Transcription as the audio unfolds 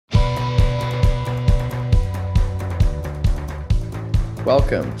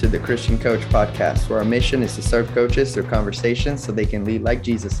Welcome to the Christian Coach Podcast, where our mission is to serve coaches through conversations so they can lead like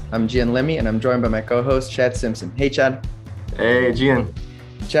Jesus. I'm Gian Lemmy, and I'm joined by my co-host, Chad Simpson. Hey, Chad. Hey, Gian.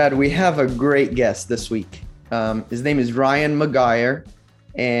 Chad, we have a great guest this week. His name is Ryan McGuyre,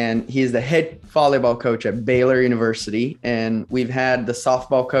 and he is the head volleyball coach at Baylor University. And we've had the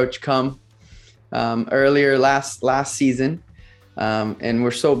softball coach come earlier last season, and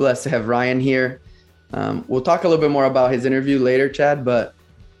we're so blessed to have Ryan here. We'll talk a little bit more about his interview later, Chad, but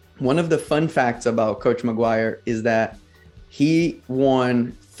one of the fun facts about Coach McGuyre is that he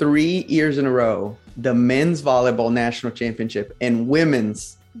won 3 years in a row the men's volleyball national championship and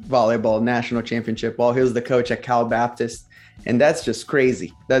women's volleyball national championship while he was the coach at Cal Baptist. And that's just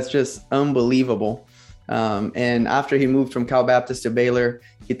crazy. That's just unbelievable. And after he moved from Cal Baptist to Baylor,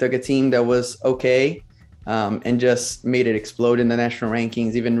 he took a team that was okay and just made it explode in the national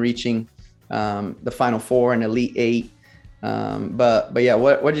rankings, even reaching the Final Four and Elite Eight. But yeah,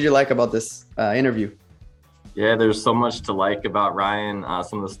 what did you like about this interview? Yeah, there's so much to like about Ryan.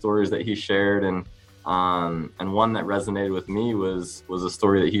 Some of the stories that he shared, and one that resonated with me was a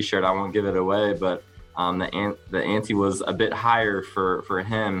story that he shared. I won't give it away, but the ante was a bit higher for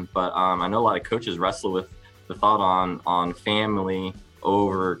him. But I know a lot of coaches wrestle with the thought on family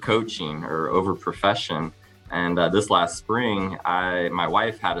over coaching or over profession. And this last spring, my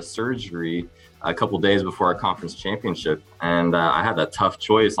wife had a surgery a couple days before our conference championship. And I had that tough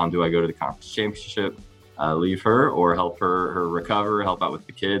choice on, do I go to the conference championship, leave her, or help her recover, help out with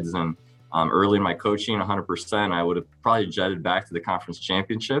the kids. And early in my coaching, 100%, I would have probably jetted back to the conference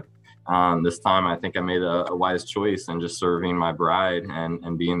championship. This time, I think I made a wise choice in just serving my bride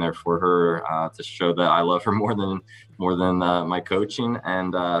and being there for her to show that I love her more than my coaching.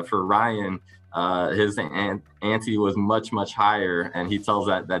 And for Ryan, his ante was much higher, and he tells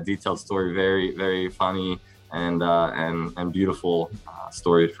that detailed story, very, very funny and beautiful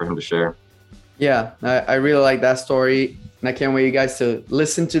story for him to share. Yeah, I really like that story, and I can't wait you guys to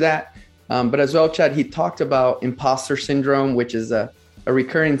listen to that. But as well, Chad, he talked about imposter syndrome, which is a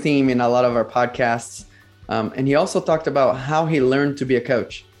recurring theme in a lot of our podcasts. And he also talked about how he learned to be a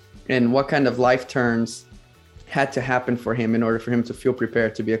coach and what kind of life turns had to happen for him in order for him to feel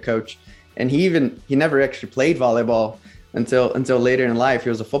prepared to be a coach. And he never actually played volleyball until later in life. He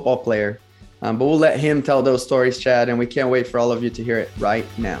was a football player. But we'll let him tell those stories, Chad, and we can't wait for all of you to hear it right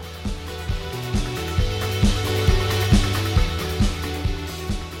now.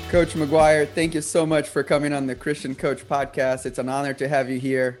 Coach McGuyre, thank you so much for coming on the Christian Coach Podcast. It's an honor to have you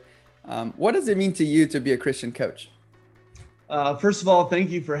here. What does it mean to you to be a Christian coach? First of all, thank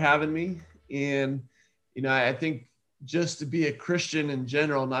you for having me. And, I think just to be a Christian in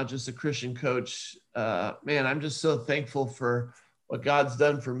general, not just a Christian coach, I'm just so thankful for what God's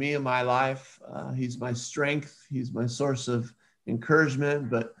done for me in my life. He's my strength. He's my source of encouragement,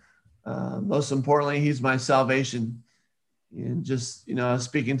 but most importantly, he's my salvation. And just, I was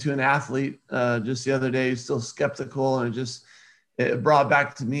speaking to an athlete just the other day who's still skeptical, and it brought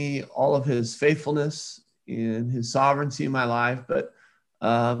back to me all of his faithfulness and his sovereignty in my life, but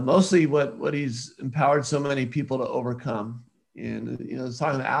mostly what he's empowered so many people to overcome. And, I was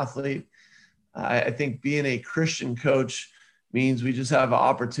talking to an athlete. I think being a Christian coach means we just have an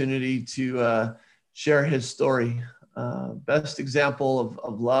opportunity to share his story. Best example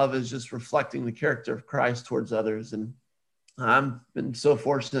of love is just reflecting the character of Christ towards others. And I've been so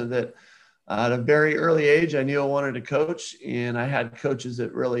fortunate that at a very early age, I knew I wanted to coach, and I had coaches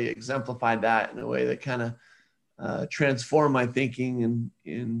that really exemplified that in a way that kind of transformed my thinking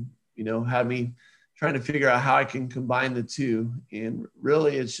and had me trying to figure out how I can combine the two. And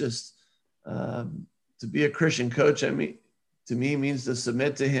really, it's just to be a Christian coach, to me means to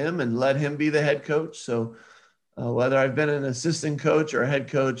submit to him and let him be the head coach. So whether I've been an assistant coach or a head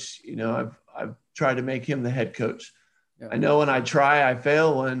coach, I've tried to make him the head coach. Yeah. I know when I try, I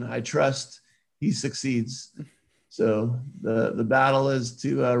fail. When I trust, he succeeds. So the battle is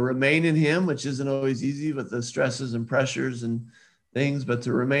to remain in him, which isn't always easy with the stresses and pressures and things, but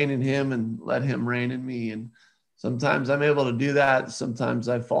to remain in him and let him reign in me. And sometimes I'm able to do that. Sometimes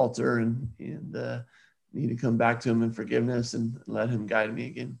I falter and need to come back to him in forgiveness and let him guide me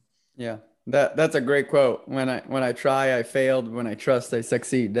again. Yeah. That's a great quote. When I try, I failed. When I trust, I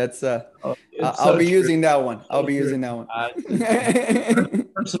succeed. That's I'll be using that one. I'll be using that one.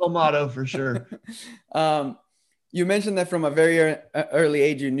 Personal motto for sure. You mentioned that from a very early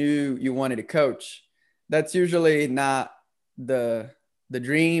age, you knew you wanted to coach. That's usually not the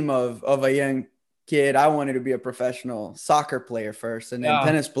dream of a young kid. I wanted to be a professional soccer player first, and then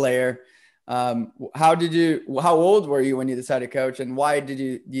tennis player. How old were you when you decided to coach, and why do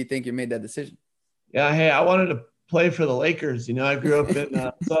you think you made that decision? Yeah. Hey, I wanted to play for the Lakers. You know, I grew up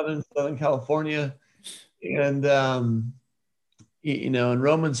in Southern California, and you know, in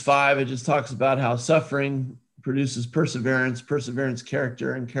Romans 5, it just talks about how suffering produces perseverance, perseverance,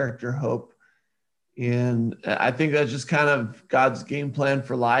 character, and character, hope. And I think that's just kind of God's game plan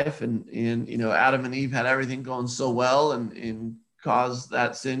for life. And you know, Adam and Eve had everything going so well, and caused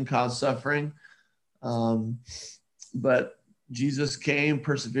that sin, caused suffering. But Jesus came,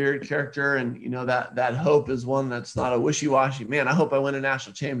 persevered, character, and you know, that hope is one that's not a wishy-washy. Man, I hope I win a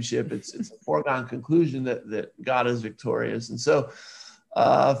national championship. It's a foregone conclusion that God is victorious. And so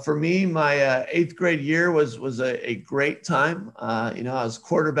for me, my eighth grade year was a great time. You know, I was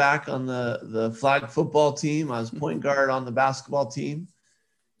quarterback on the flag football team. I was point guard on the basketball team.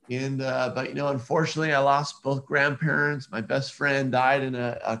 And but you know, unfortunately, I lost both grandparents. My best friend died in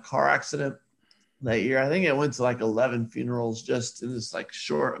a car accident that year. I think it went to like 11 funerals just in this like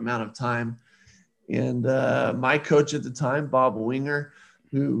short amount of time. And my coach at the time, Bob Winger,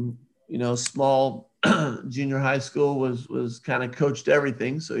 who, you know, small junior high school, was kind of coached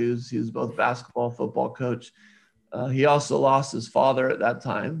everything. So he was both basketball, football coach. He also lost his father at that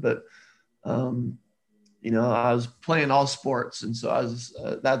time, but you know, I was playing all sports. And so I was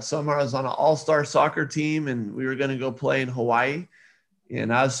that summer I was on an all-star soccer team, and we were going to go play in Hawaii.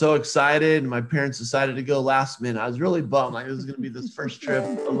 And I was so excited. My parents decided to go last minute. I was really bummed. Like, this was going to be this first trip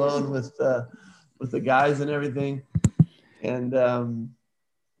alone with the guys and everything. And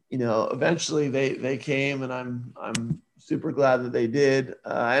you know, eventually they came, and I'm super glad that they did.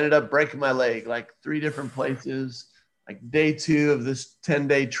 I ended up breaking my leg like 3 different places, like day 2 of this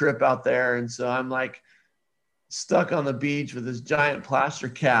 10-day trip out there. And so I'm like stuck on the beach with this giant plaster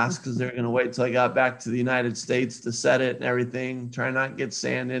cast because they're going to wait till I got back to the United States to set it and everything, try not to get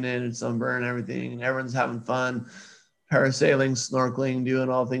sand in it and sunburn and everything. And everyone's having fun, parasailing, snorkeling, doing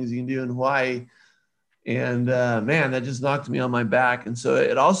all things you can do in Hawaii. And man, that just knocked me on my back. And so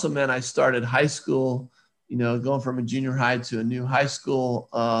it also meant I started high school, you know, going from a junior high to a new high school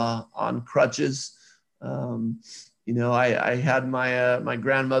on crutches. You know, I had my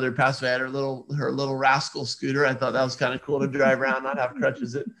grandmother pass away. I had her little rascal scooter. I thought that was kind of cool to drive around, not have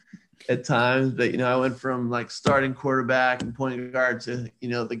crutches at times. But, you know, I went from like starting quarterback and point guard to, you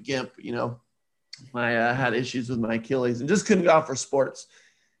know, the gimp. You know, I had issues with my Achilles and just couldn't go out for sports.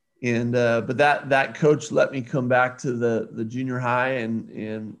 And but that coach let me come back to the junior high,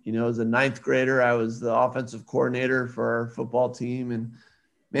 and you know, as a 9th grader, I was the offensive coordinator for our football team, and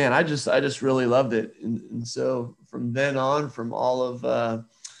man, I just really loved it. And so from then on, from all of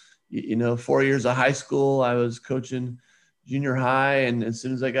you know, 4 years of high school, I was coaching junior high, and as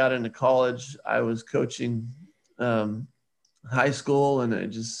soon as I got into college, I was coaching high school, and it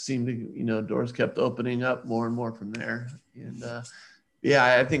just seemed to, you know, doors kept opening up more and more from there. And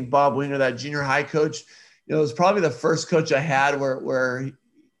yeah, I think Bob Winger, that junior high coach, you know, it was probably the first coach I had where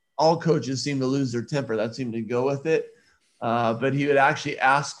all coaches seemed to lose their temper. That seemed to go with it. But he would actually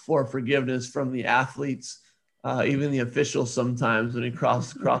ask for forgiveness from the athletes, even the officials sometimes when he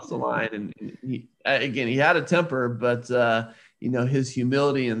crossed the line. And he had a temper, but you know, his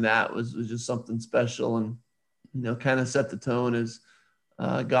humility in that was just something special, and you know, kind of set the tone as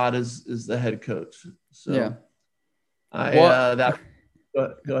God is the head coach. So yeah.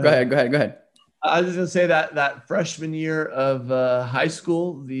 Go ahead. I was just going to say that freshman year of high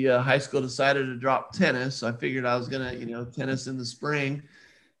school, the high school decided to drop tennis. So I figured I was going to, you know, tennis in the spring,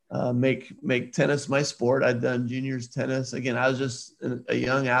 make tennis my sport. I'd done juniors tennis. Again, I was just a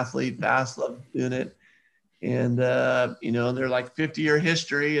young athlete, fast, loved doing it. And, you know, they're like 50-year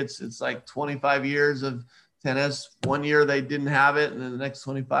history. It's like 25 years of tennis. 1 year they didn't have it, and then the next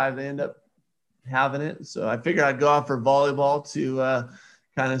 25 they end up having it. So I figured I'd go out for volleyball to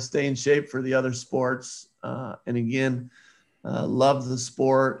kind of stay in shape for the other sports. And again, loved the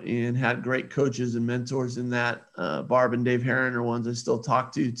sport and had great coaches and mentors in that. Barb and Dave Herron are ones I still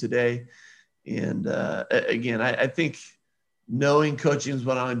talk to today. And again, I think knowing coaching is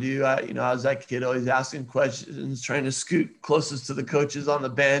what I want to do. I was that kid always asking questions, trying to scoot closest to the coaches on the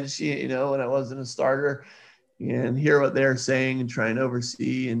bench, you know, when I wasn't a starter, and hear what they're saying and try and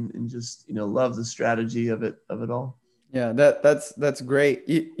oversee and just, you know, love the strategy of it all. Yeah, that's great.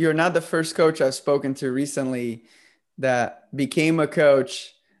 You're not the first coach I've spoken to recently that became a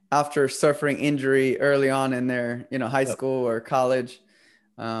coach after suffering injury early on in their, you know, high school or college.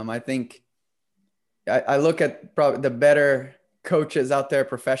 I think I look at probably the better coaches out there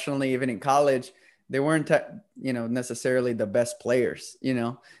professionally, even in college. They weren't, you know, necessarily the best players. You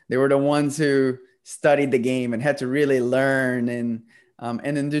know, they were the ones who studied the game and had to really learn, and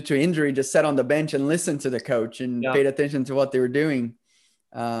then due to injury, just sat on the bench and listened to the coach and paid attention to what they were doing.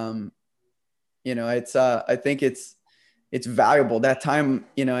 I think it's valuable that time,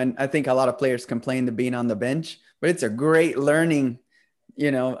 and I think a lot of players complain to being on the bench, but it's a great learning,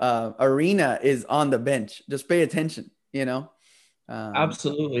 arena is on the bench. Just pay attention.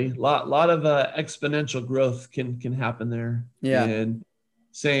 Absolutely. Lot of exponential growth can happen there. Yeah. And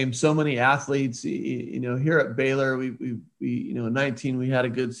so many athletes, here at Baylor, we in 19, we had a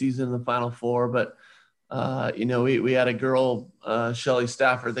good season in the Final Four, but we had a girl, Shelly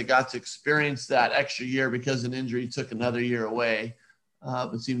Stafford, that got to experience that extra year because an injury took another year away.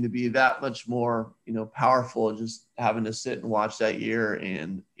 But seemed to be that much more, powerful just having to sit and watch that year.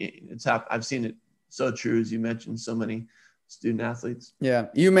 And I've seen it so true, as you mentioned, so many student athletes. Yeah.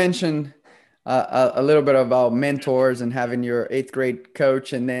 You mentioned a little bit about mentors and having your 8th grade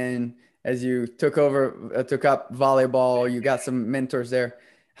coach. And then as you took up volleyball, you got some mentors there.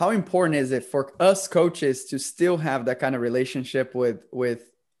 How important is it for us coaches to still have that kind of relationship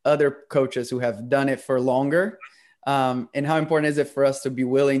with other coaches who have done it for longer? And how important is it for us to be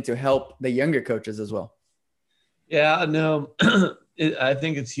willing to help the younger coaches as well? Yeah, no, I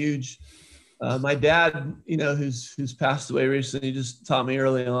think it's huge. My dad, who's passed away recently, just taught me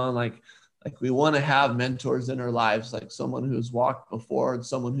early on, like we want to have mentors in our lives, like someone who's walked before and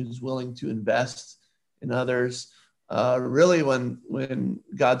someone who's willing to invest in others. Really, when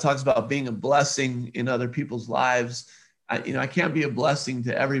God talks about being a blessing in other people's lives, I can't be a blessing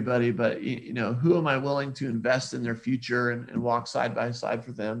to everybody, but who am I willing to invest in their future and walk side by side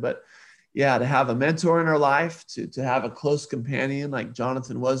for them? But yeah, to have a mentor in our life, to have a close companion like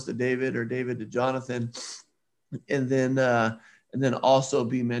Jonathan was to David or David to Jonathan, and then also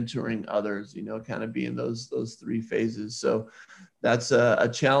be mentoring others, kind of be in those 3 phases. So that's a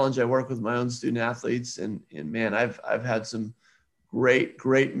challenge. I work with my own student athletes, and man, I've had some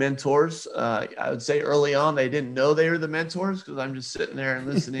great mentors. I would say early on, they didn't know they were the mentors because I'm just sitting there and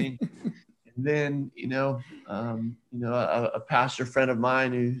listening. And then, a pastor friend of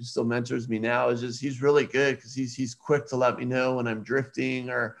mine who still mentors me now he's really good because he's quick to let me know when I'm drifting,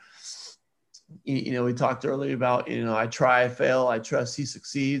 or, we talked earlier about, I try, I fail, I trust, he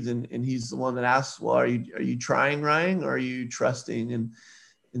succeeds. And he's the one that asks, well, are you trying, Ryan, or are you trusting? And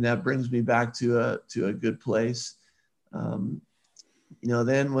that brings me back to a good place.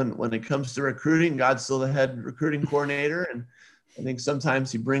 Then when it comes to recruiting, God's still the head recruiting coordinator. And I think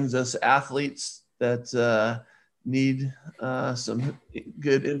sometimes he brings us athletes that need some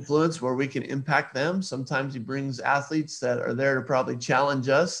good influence where we can impact them. Sometimes he brings athletes that are there to probably challenge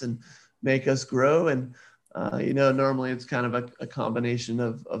us and make us grow. And, normally it's kind of a combination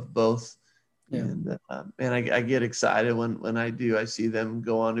of both. Yeah. And I get excited when I see them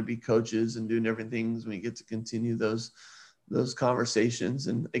go on to be coaches and doing different things. We get to continue those conversations.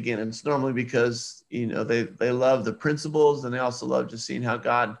 And again, it's normally because, they love the principles, and they also love just seeing how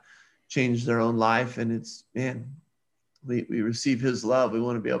God changed their own life. And it's, man, we receive his love. We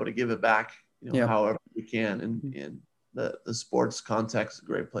want to be able to give it back, however we can. And the sports context is a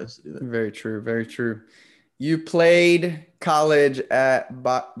great place to do it. Very true. Very true. You played college at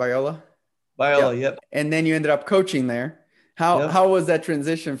Biola? Biola, yep. And then you ended up coaching there. How was that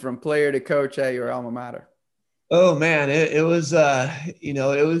transition from player to coach at your alma mater? Oh man, it was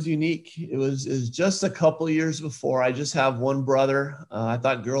it was unique. It was just a couple of years before. I just have one brother. I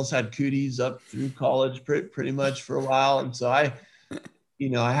thought girls had cooties up through college pretty much for a while, and so I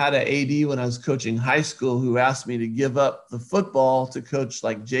had an AD when I was coaching high school who asked me to give up the football to coach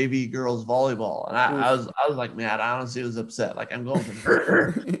like JV girls volleyball, and I was like, man, I honestly was upset. Like, I'm going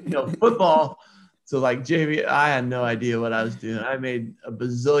from football to like JV. I had no idea what I was doing. I made a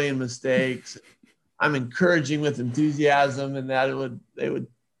bazillion mistakes. I'm encouraging with enthusiasm, and they would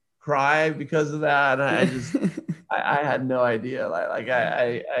cry because of that. And I had no idea.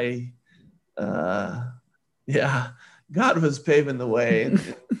 God was paving the way.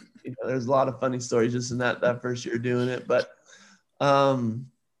 And there's a lot of funny stories just in that first year doing it. But I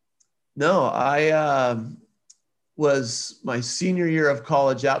was my senior year of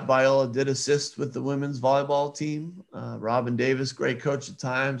college at Biola, did assist with the women's volleyball team. Robin Davis, great coach at the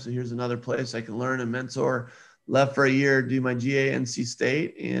time. So here's another place I can learn and mentor. Left for a year, do my GA NC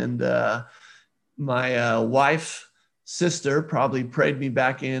State. And my wife's sister probably prayed me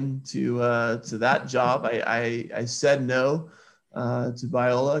back into to that job. I said no to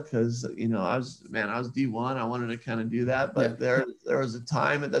Biola because, I was D1. I wanted to kind of do that. But there was a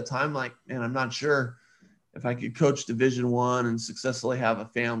time at that time, like, man, I'm not sure if I could coach Division I and successfully have a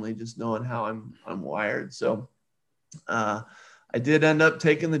family, just knowing how I'm wired. So I did end up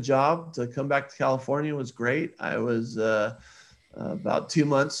taking the job to come back to California. It was great. I was about 2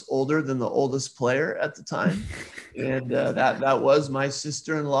 months older than the oldest player at the time. And that was my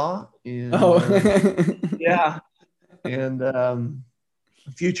sister-in-law. And yeah. And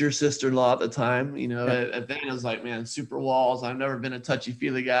future sister-in-law at the time, at then it was like, man, super walls. I've never been a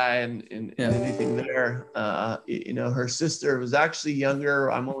touchy-feely guy and anything there. Her sister was actually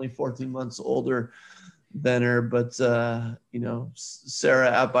younger. I'm only 14 months older than her, but Sarah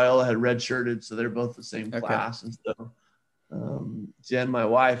at Biola had redshirted, so they're both the same class. And so Jen, my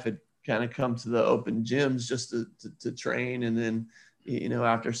wife, had kind of come to the open gyms just to train. And then,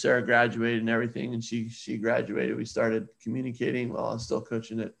 after Sarah graduated and everything, and she graduated, we started communicating while I was still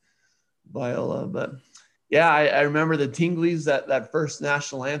coaching at Biola. But yeah, I remember the tinglies, that first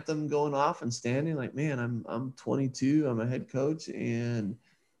national anthem going off and standing like, man, I'm 22, I'm a head coach, and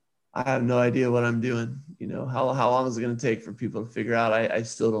I have no idea what I'm doing. How long is it going to take for people to figure out? I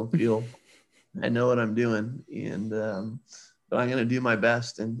still don't feel I know what I'm doing, and but I'm going to do my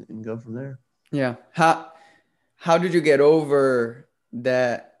best and go from there. Yeah. How did you get over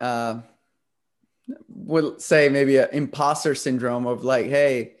that? We'll say maybe an imposter syndrome of like,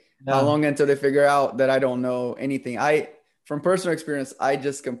 hey, how long until they figure out that I don't know anything? From personal experience, I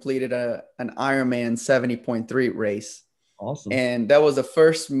just completed an Ironman 70.3 race. Awesome. And that was the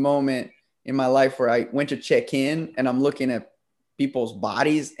first moment in my life where I went to check in, and I'm looking at people's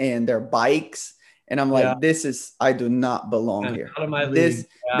bodies and their bikes. And I'm like, I do not belong here. Out of my league.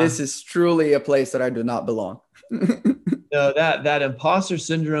 This is truly a place that I do not belong. No, that imposter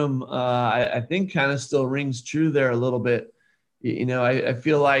syndrome, I think kind of still rings true there a little bit. I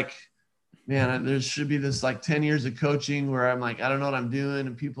feel like, man, there should be this like 10 years of coaching where I'm like, I don't know what I'm doing,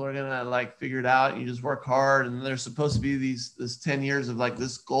 and people are going to like figure it out, and you just work hard. And there's supposed to be this 10 years of like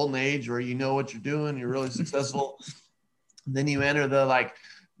this golden age where you know what you're doing, you're really successful. And then you enter the like,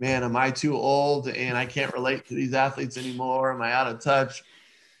 man, am I too old and I can't relate to these athletes anymore? Am I out of touch?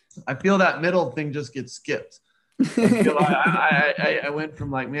 I feel that middle thing just gets skipped. I went from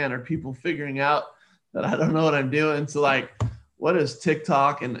like, man, are people figuring out that I don't know what I'm doing, to like, what is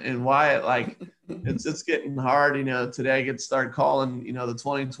TikTok and why it like, it's getting hard. Today I get to start calling, the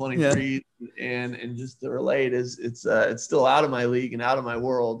 2023 and just to relate is it's still out of my league and out of my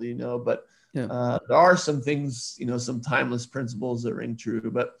world, but there are some things, some timeless principles that ring true.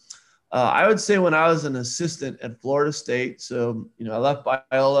 But I would say when I was an assistant at Florida State, so, I left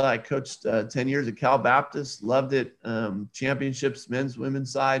Biola, I coached 10 years at Cal Baptist, loved it. Championships, men's,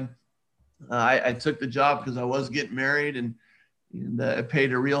 women's side. I took the job because I was getting married and it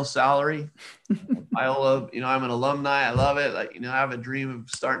paid a real salary. Biola, I'm an alumni. I love it. Like, I have a dream of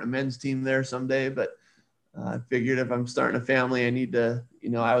starting a men's team there someday, but I figured if I'm starting a family, I need to,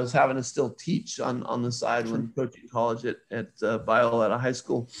 I was having to still teach on the side when coaching college at Biola at a high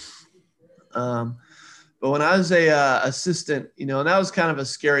school. But when I was a assistant, and that was kind of a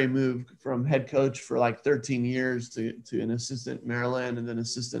scary move from head coach for like 13 years to an assistant at Maryland and then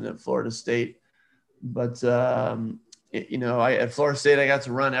assistant at Florida State. But, at Florida State, I got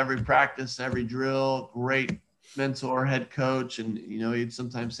to run every practice, every drill, great mentor, head coach. And, he'd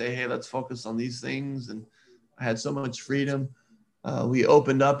sometimes say, hey, let's focus on these things. And I had so much freedom. We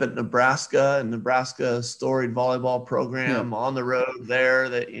opened up at Nebraska, and Nebraska storied volleyball program on the road there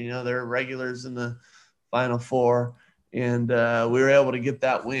that, they're regulars in the Final Four. And we were able to get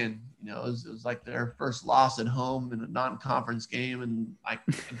that win. It was like their first loss at home in a non-conference game in like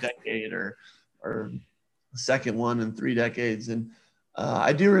a decade or second one in 3 decades. And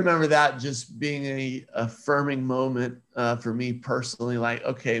I do remember that just being a affirming moment for me personally, like,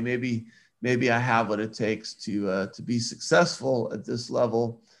 okay, maybe I have what it takes to be successful at this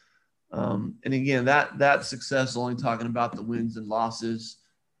level. And again, that success, only talking about the wins and losses,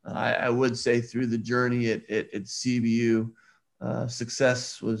 I would say through the journey at CBU,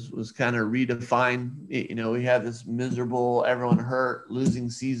 success was kind of redefined. We had this miserable, everyone hurt, losing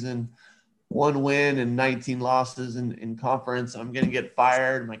season, 1 win and 19 losses in conference. I'm going to get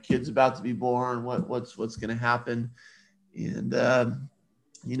fired. My kid's about to be born. What's going to happen? And,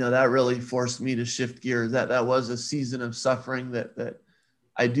 that really forced me to shift gears. That was a season of suffering that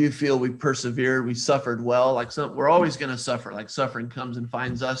I do feel we persevered. We suffered well. Like we're always going to suffer. Like suffering comes and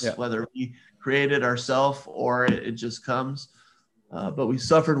finds us, whether we create it ourselves or it just comes. But we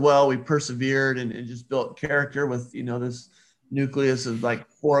suffered well. We persevered and just built character with, this nucleus of like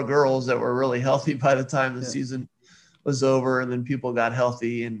 4 girls that were really healthy by the time the season was over. And then people got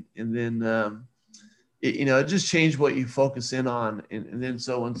healthy and then, it just changed what you focus in on. And then,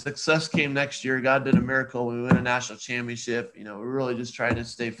 so when success came next year, God did a miracle. We win a national championship. We really just tried to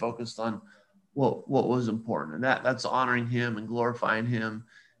stay focused on what was important. And that's honoring him and glorifying him.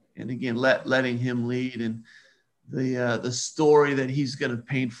 And again, letting him lead. And the story that he's going to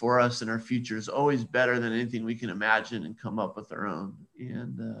paint for us in our future is always better than anything we can imagine and come up with our own.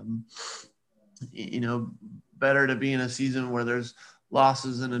 And, better to be in a season where there's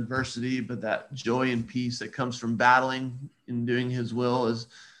losses and adversity, but that joy and peace that comes from battling and doing his will is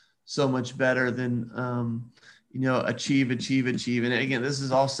so much better than, achieve. And again, this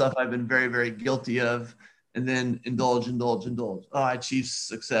is all stuff I've been very, very guilty of. And then indulge. Oh, I achieved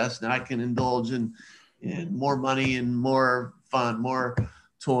success. Now I can indulge in more money and more fun, more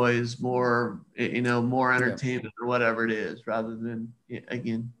toys, more entertainment or whatever it is, rather than,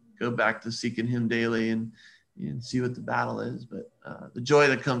 again, go back to seeking him daily and see what the battle is. But the joy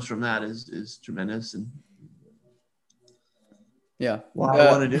that comes from that is tremendous. And yeah, I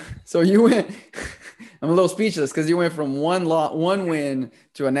want to do. So you went. I'm a little speechless because you went from one win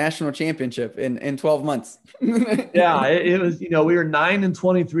to a national championship in 12 months. Yeah, it was. We were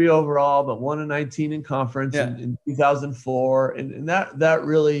 9-23 overall, but 1-19 in conference in 2004, and that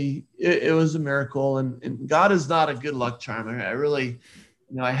really it was a miracle. And God is not a good luck charm. I really,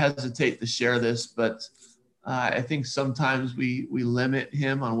 I hesitate to share this, but I think sometimes we limit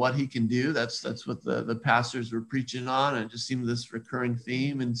him on what he can do. That's what the pastors were preaching on, and it just seemed this recurring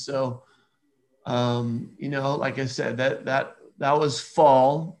theme. And so, like I said, that was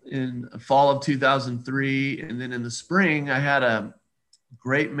fall of 2003. And then in the spring, I had a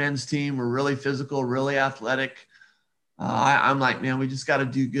great men's team. We're really physical, really athletic. I'm like, man, we just got to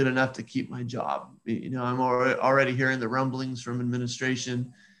do good enough to keep my job. I'm already hearing the rumblings from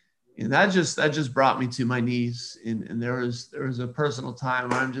administration. And that just brought me to my knees. And there was a personal time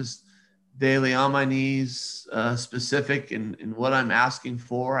where I'm just daily on my knees, specific in what I'm asking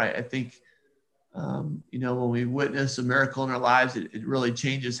for. I think, when we witness a miracle in our lives, it really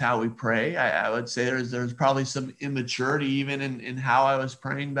changes how we pray. I would say there's probably some immaturity even in how I was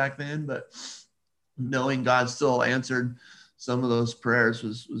praying back then, but knowing God still answered some of those prayers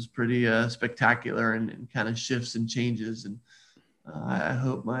was pretty spectacular and kind of shifts and changes. And I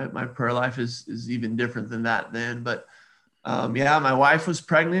hope my prayer life is even different than that then. But my wife was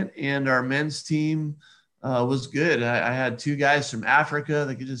pregnant and our men's team was good. I had two guys from Africa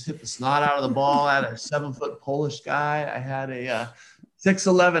that could just hit the snot out of the ball. I had a 7-foot Polish guy. I had a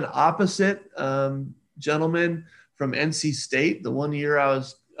 6'11" opposite gentleman from NC State. The one year I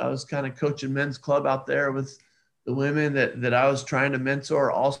was kind of coaching men's club out there with the women that I was trying to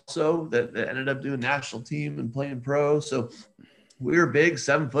mentor also that ended up doing national team and playing pro. So we were big,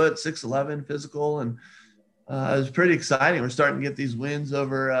 7 foot, 6'11", physical, and it was pretty exciting. We're starting to get these wins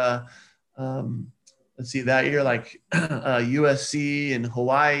over, that year, like USC and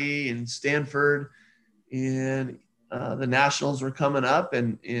Hawaii and Stanford, and the nationals were coming up.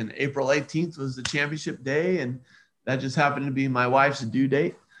 And April 18th was the championship day, and that just happened to be my wife's due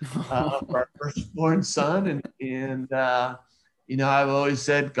date for our firstborn son. And I've always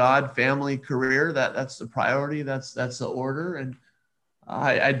said God, family, career, that's the priority. That's the order. And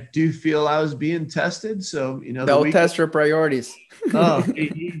I do feel I was being tested. So, they'll test your priorities. Oh,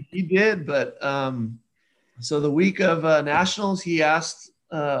 he did. But so the week of nationals, he asked,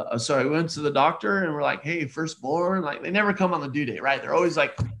 we went to the doctor and we're like, hey, firstborn, like they never come on the due date, right? They're always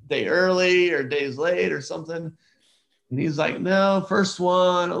like a day early or days late or something. And he's like, no, first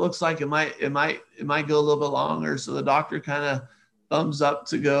one, it looks like it might go a little bit longer. So the doctor kind of thumbs up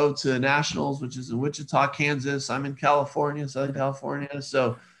to go to nationals, which is in Wichita, Kansas. I'm in California, Southern California.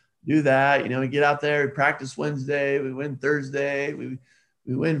 So do that, we get out there, we practice Wednesday, we win Thursday, we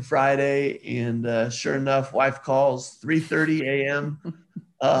win Friday. And sure enough, wife calls 3:30 a.m.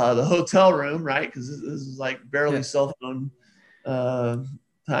 The hotel room, right? Cause this is like barely cell phone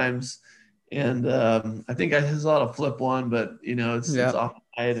times. And I think I saw a flip one, but it's off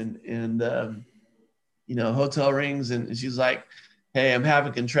night and hotel rings and she's like, hey, I'm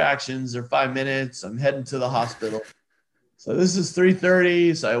having contractions. They're 5 minutes. I'm heading to the hospital. So this is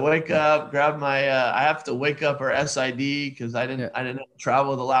 3:30. So I wake up, grab my, I have to wake up our SID because I didn't have to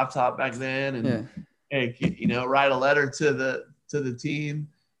travel with a laptop back then. And hey, write a letter to the team,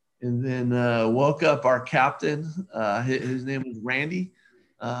 and then woke up our captain. His name was Randy.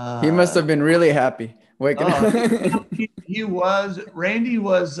 He must have been really happy waking up. He was really,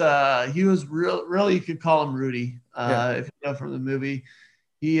 you could call him Rudy. If you know from the movie,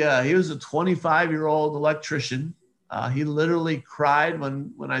 he was a 25-year-old electrician. He literally cried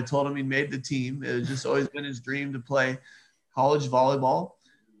when I told him he made the team. It had just always been his dream to play college volleyball.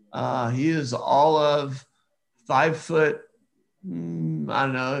 He is all of 5 foot. I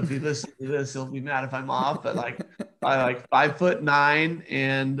don't know if he listens to this, he'll be mad if I'm off, but like 5'9",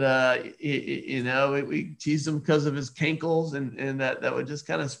 and we teased him because of his cankles and that would just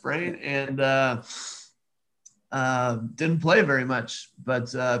kind of sprain. And didn't play very much,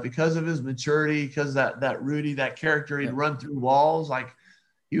 but because of his maturity, because that Rudy, that character, he'd run through walls. Like,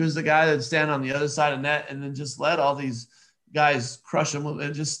 he was the guy that'd stand on the other side of net and then just let all these guys crush him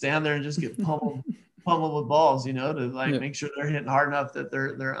and just stand there and just get pummeled with balls, to make sure they're hitting hard enough that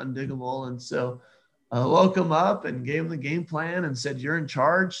they're undiggable. And so woke him up and gave him the game plan and said, "You're in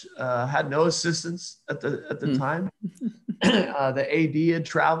charge." Had no assistants at the time. The AD had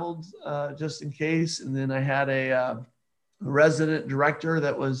traveled just in case. And then I had a resident director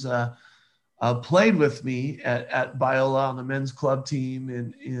that was played with me at Baylor on the men's club team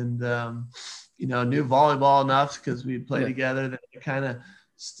and knew volleyball enough because we'd played together that I kind of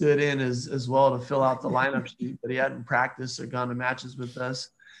stood in as well to fill out the lineup sheet, but he hadn't practiced or gone to matches with us.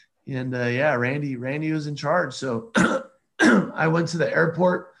 And Randy was in charge. So I went to the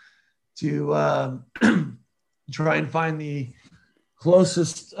airport to try and find the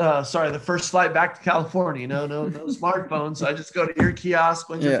closest, the first flight back to California. No smartphone. So I just go to your kiosk,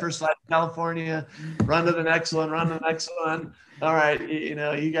 when's your first flight to California, run to the next one. All right.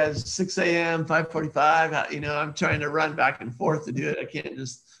 You guys, 6 a.m., 5:45, I'm trying to run back and forth to do it. I can't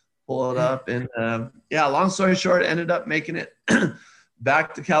just pull it up. And long story short, ended up making it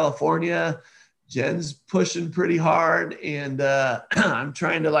back to California. Jen's pushing pretty hard, and I'm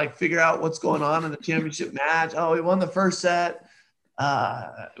trying to figure out what's going on in the championship match. Oh, we won the first set.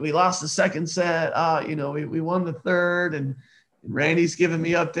 We lost the second set. We won the third, and Randy's giving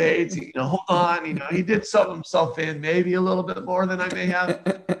me updates. Hold on. He did sub himself in maybe a little bit more than I may have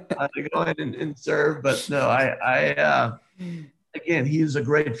to go ahead and serve. But no, I again, he's a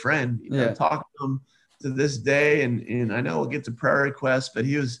great friend. Talk to him to this day, and I know we'll get to prayer requests, but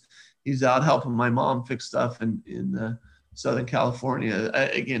he's out helping my mom fix stuff in Southern California.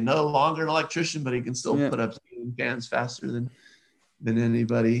 Again, no longer an electrician, but he can still put up fans faster than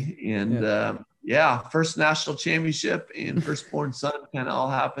anybody. And first national championship and firstborn son kind of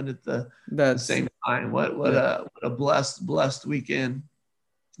all happened at the same time. What a blessed weekend.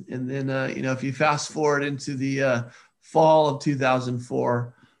 And then if you fast forward into the fall of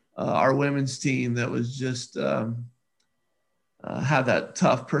 2004, our women's team that was just had that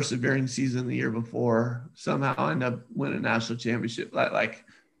tough persevering season the year before somehow end up winning a national championship.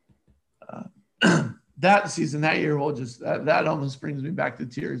 That season, that year, that almost brings me back to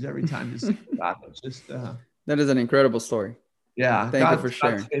tears every time to think about it. Just that is an incredible story. Yeah, thank you for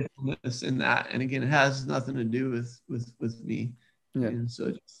sharing. God's faithfulness in that, and again, it has nothing to do with me. Yeah. And so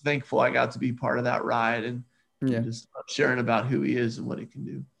just thankful I got to be part of that ride and just sharing about who he is and what he can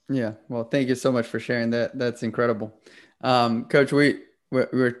do. Yeah, well, thank you so much for sharing that. That's incredible. Coach, we're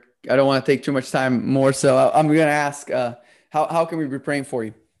I don't want to take too much time more, so I'm going to ask, how can we be praying for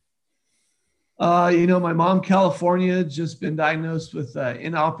you? My mom, California, just been diagnosed with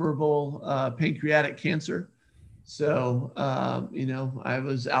inoperable pancreatic cancer. So, I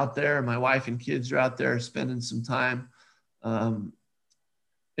was out there, my wife and kids are out there spending some time. One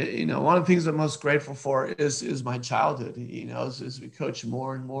of the things I'm most grateful for is my childhood. As we coach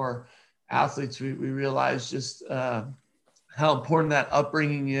more and more athletes, we realize just how important that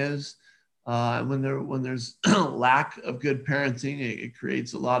upbringing is. When there's lack of good parenting, it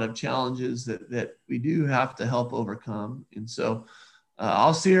creates a lot of challenges that we do have to help overcome. And so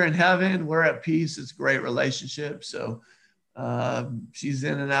I'll see her in heaven. We're at peace. It's a great relationship. So she's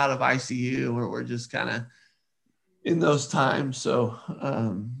in and out of ICU, where we're just kind of in those times. So,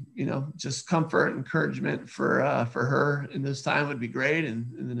 just comfort, encouragement for her in this time would be great. And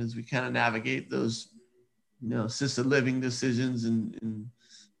then as we kind of navigate those, assisted living decisions and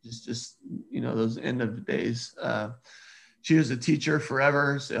just those end of the days. She was a teacher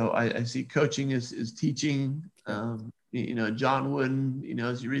forever. So I see coaching as teaching. John Wooden,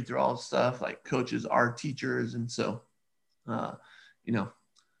 as you read through all the stuff, like coaches are teachers. And so, a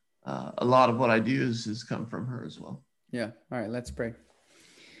lot of what I do is come from her as well. Yeah. All right, let's pray.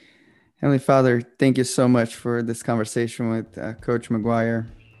 Heavenly Father, thank you so much for this conversation with Coach McGuyre.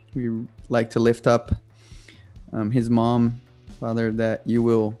 We like to lift up his mom, Father, that you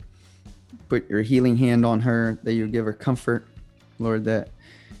will put your healing hand on her, that you give her comfort, Lord, that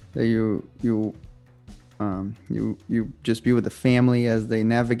you just be with the family as they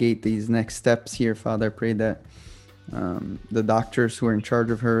navigate these next steps here, Father. I pray that the doctors who are in charge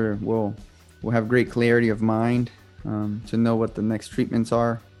of her will have great clarity of mind to know what the next treatments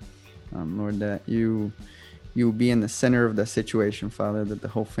are. Lord, that you will be in the center of the situation, Father, that the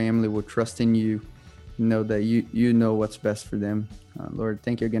whole family will trust in you, know that you know what's best for them. Lord,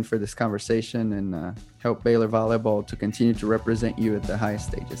 thank you again for this conversation, and help Baylor Volleyball to continue to represent you at the highest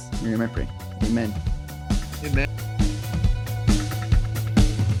stages. In your name I pray. Amen. Amen.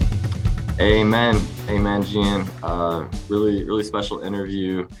 Amen. Amen, Gian. Really, really special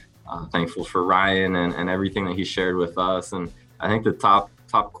interview. Thankful for Ryan and everything that he shared with us. And I think the top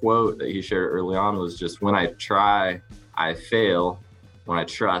quote that he shared early on was just, when I try, I fail. When I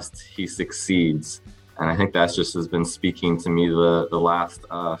trust, he succeeds. And I think that's just has been speaking to me the last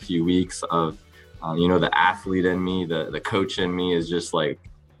few weeks of, the athlete in me, the coach in me is just like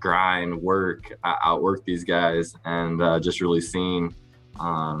grind, work, outwork these guys, and just really seeing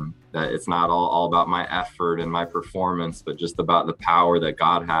that it's not all about my effort and my performance, but just about the power that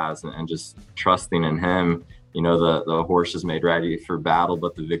God has, and just trusting in him. The horse is made ready for battle,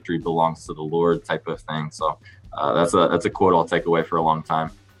 but the victory belongs to the Lord, type of thing. So that's a quote I'll take away for a long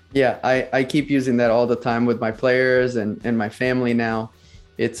time. Yeah, I keep using that all the time with my players and my family now.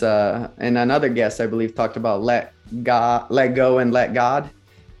 It's and another guest I believe talked about let go and let God,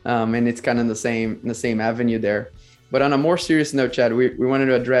 and it's kind of the same avenue there. But on a more serious note, Chad, we wanted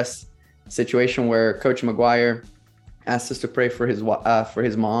to address a situation where Coach McGuyre asked us to pray for his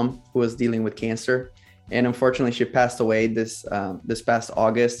mom, who was dealing with cancer, and unfortunately she passed away this past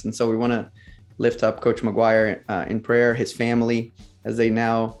August. And so we want to lift up Coach McGuyre in prayer, his family, as they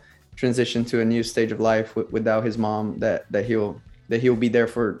now transition to a new stage of life without his mom. That he'll be there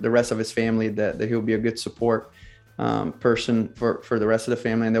for the rest of his family. That he'll be a good support person for the rest of the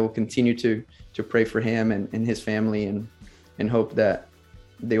family, and they will continue to pray for him and his family, and hope that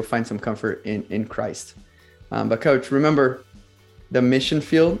they'll find some comfort in Christ. But Coach, remember, the mission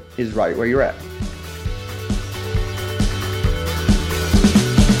field is right where you're at.